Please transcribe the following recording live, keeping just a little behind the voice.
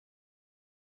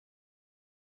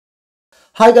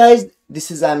Hi guys, this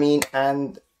is Amin,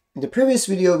 and in the previous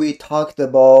video we talked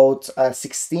about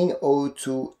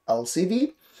 1602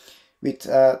 LCD with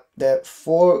the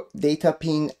 4 data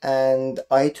pin and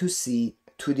I2C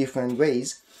two different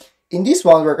ways. In this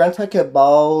one we're going to talk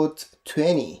about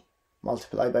 20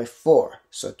 multiplied by 4,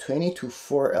 so 20 to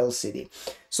 4 LCD.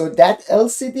 So that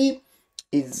LCD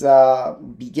is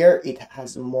bigger, it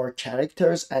has more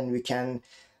characters, and we can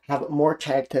have more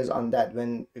characters on that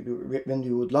when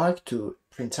we would like to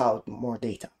print out more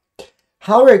data.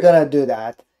 How we're gonna do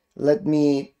that? Let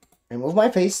me remove my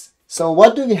face. So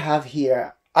what do we have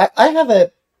here? I have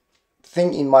a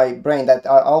thing in my brain that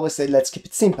I always say, let's keep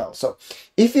it simple. So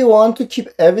if you want to keep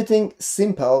everything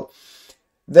simple,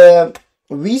 the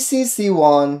VCC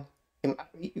one,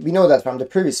 we know that from the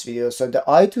previous video. So the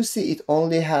I2C, it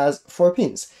only has 4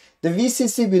 pins. The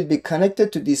VCC will be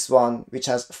connected to this one, which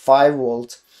has 5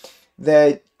 volts.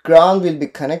 The ground will be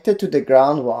connected to the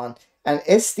ground one, and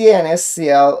SDA and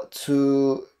SCL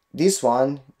to this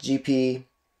one, GP0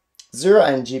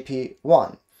 and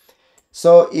GP1.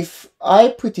 So if I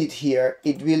put it here,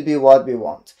 it will be what we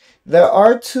want. There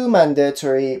are 2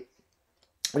 mandatory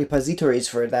repositories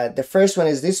for that. The first one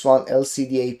is this one,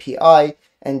 LCD API,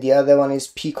 and the other one is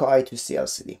Pico I2C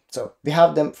LCD. So we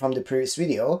have them from the previous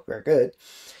video, we're good.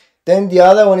 Then the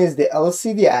other one is the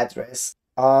LCD address.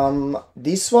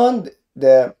 This one,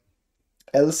 the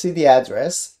LCD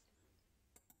address,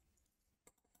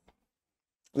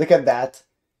 look at that.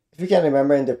 If you can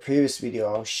remember in the previous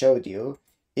video I showed you,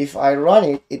 if I run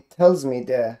it, it tells me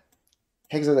the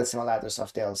hexadecimal address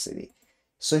of the LCD.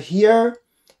 So here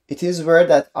it is where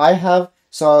that I have,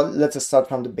 so let's start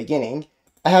from the beginning.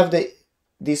 I have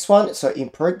this one, so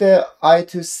import the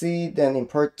I2C, then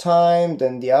import time,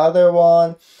 then the other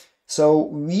one. So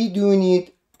we do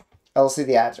need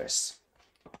LCD address.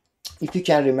 If you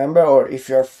can remember, or if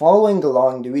you're following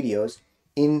along the videos,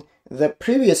 in the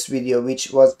previous video,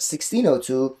 which was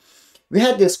 1602, we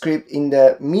had the script in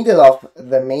the middle of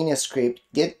the main script,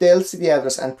 get the LCD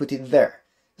address and put it there.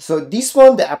 So this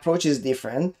one, the approach is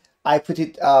different. I put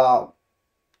it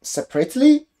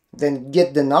separately, then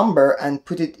get the number and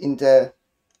put it in the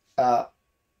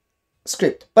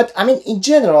script. But I mean, in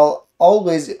general,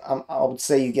 always I would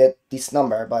say you get this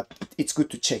number, but it's good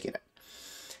to check it out.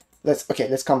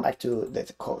 Let's come back to the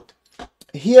code.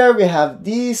 Here we have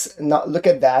this. Now look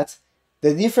at that.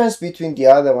 The difference between the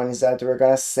other one is that we're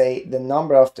gonna say the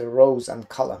number of the rows and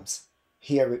columns.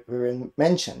 Here we will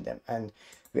mention them, and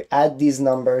we add these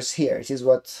numbers here. It is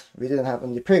what we didn't have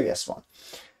in the previous one.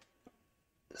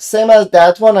 Same as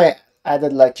that one, I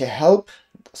added like a help,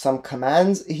 some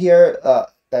commands here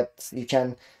that you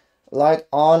can light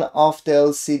on off the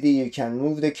LCD, you can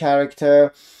move the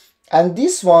character. And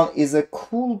this one is a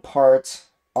cool part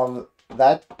of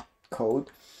that code.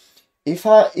 If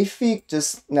we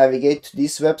just navigate to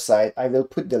this website, I will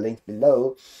put the link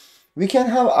below, we can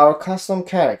have our custom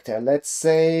character. Let's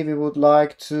say we would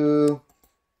like to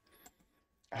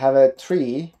have a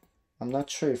tree. I'm not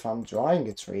sure if I'm drawing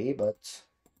a tree, but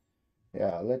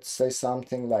yeah, let's say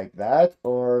something like that,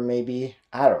 or maybe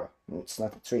arrow. It's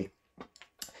not a tree.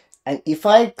 And if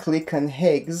I click on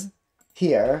hex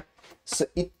here, so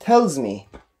it tells me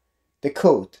the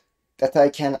code that I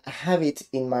can have it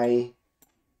in my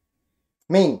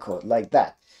main code like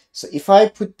that. So if I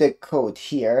put the code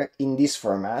here in this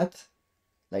format,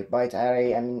 like byte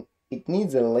array, I mean, it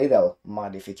needs a little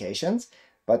modifications,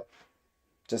 but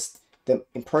just the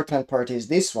important part is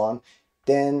this one.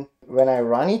 Then when I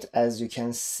run it, as you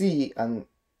can see on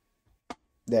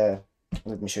the,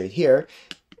 let me show it here.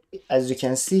 As you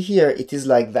can see here, it is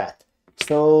like that.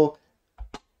 So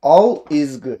all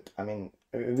is good. I mean,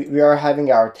 we are having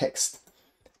our text.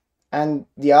 And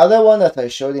the other one that I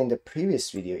showed in the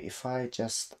previous video, if I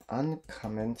just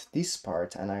uncomment this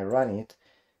part and I run it,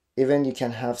 even you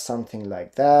can have something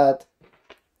like that.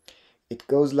 It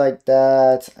goes like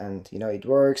that, and you know, it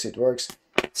works.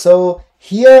 So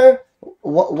here,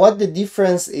 what the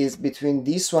difference is between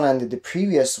this one and the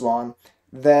previous one,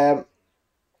 the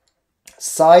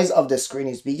size of the screen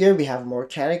is bigger, we have more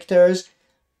characters,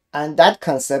 and that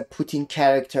concept, putting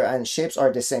character and shapes,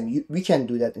 are the same. We can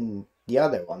do that in the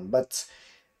other one, but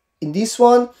in this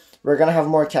one we're gonna have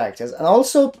more characters, and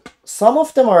also some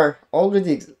of them are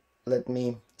already. Let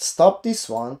me stop this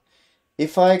one.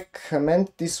 If I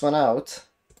comment this one out,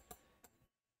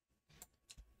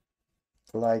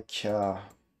 like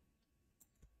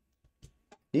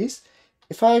this,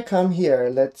 if I come here,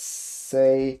 let's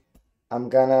say I'm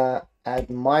gonna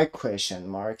add my question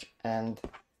mark, and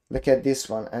look at this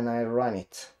one, and I run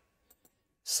it.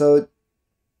 So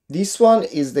this one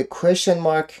is the question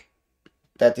mark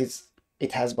that is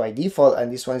it has by default,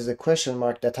 and this one is the question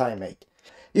mark that I made.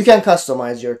 You can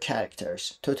customize your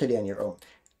characters totally on your own,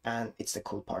 and it's the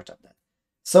cool part of that.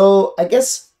 So I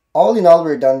guess all in all,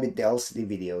 we're done with the LCD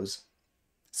videos.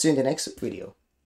 See you in the next video.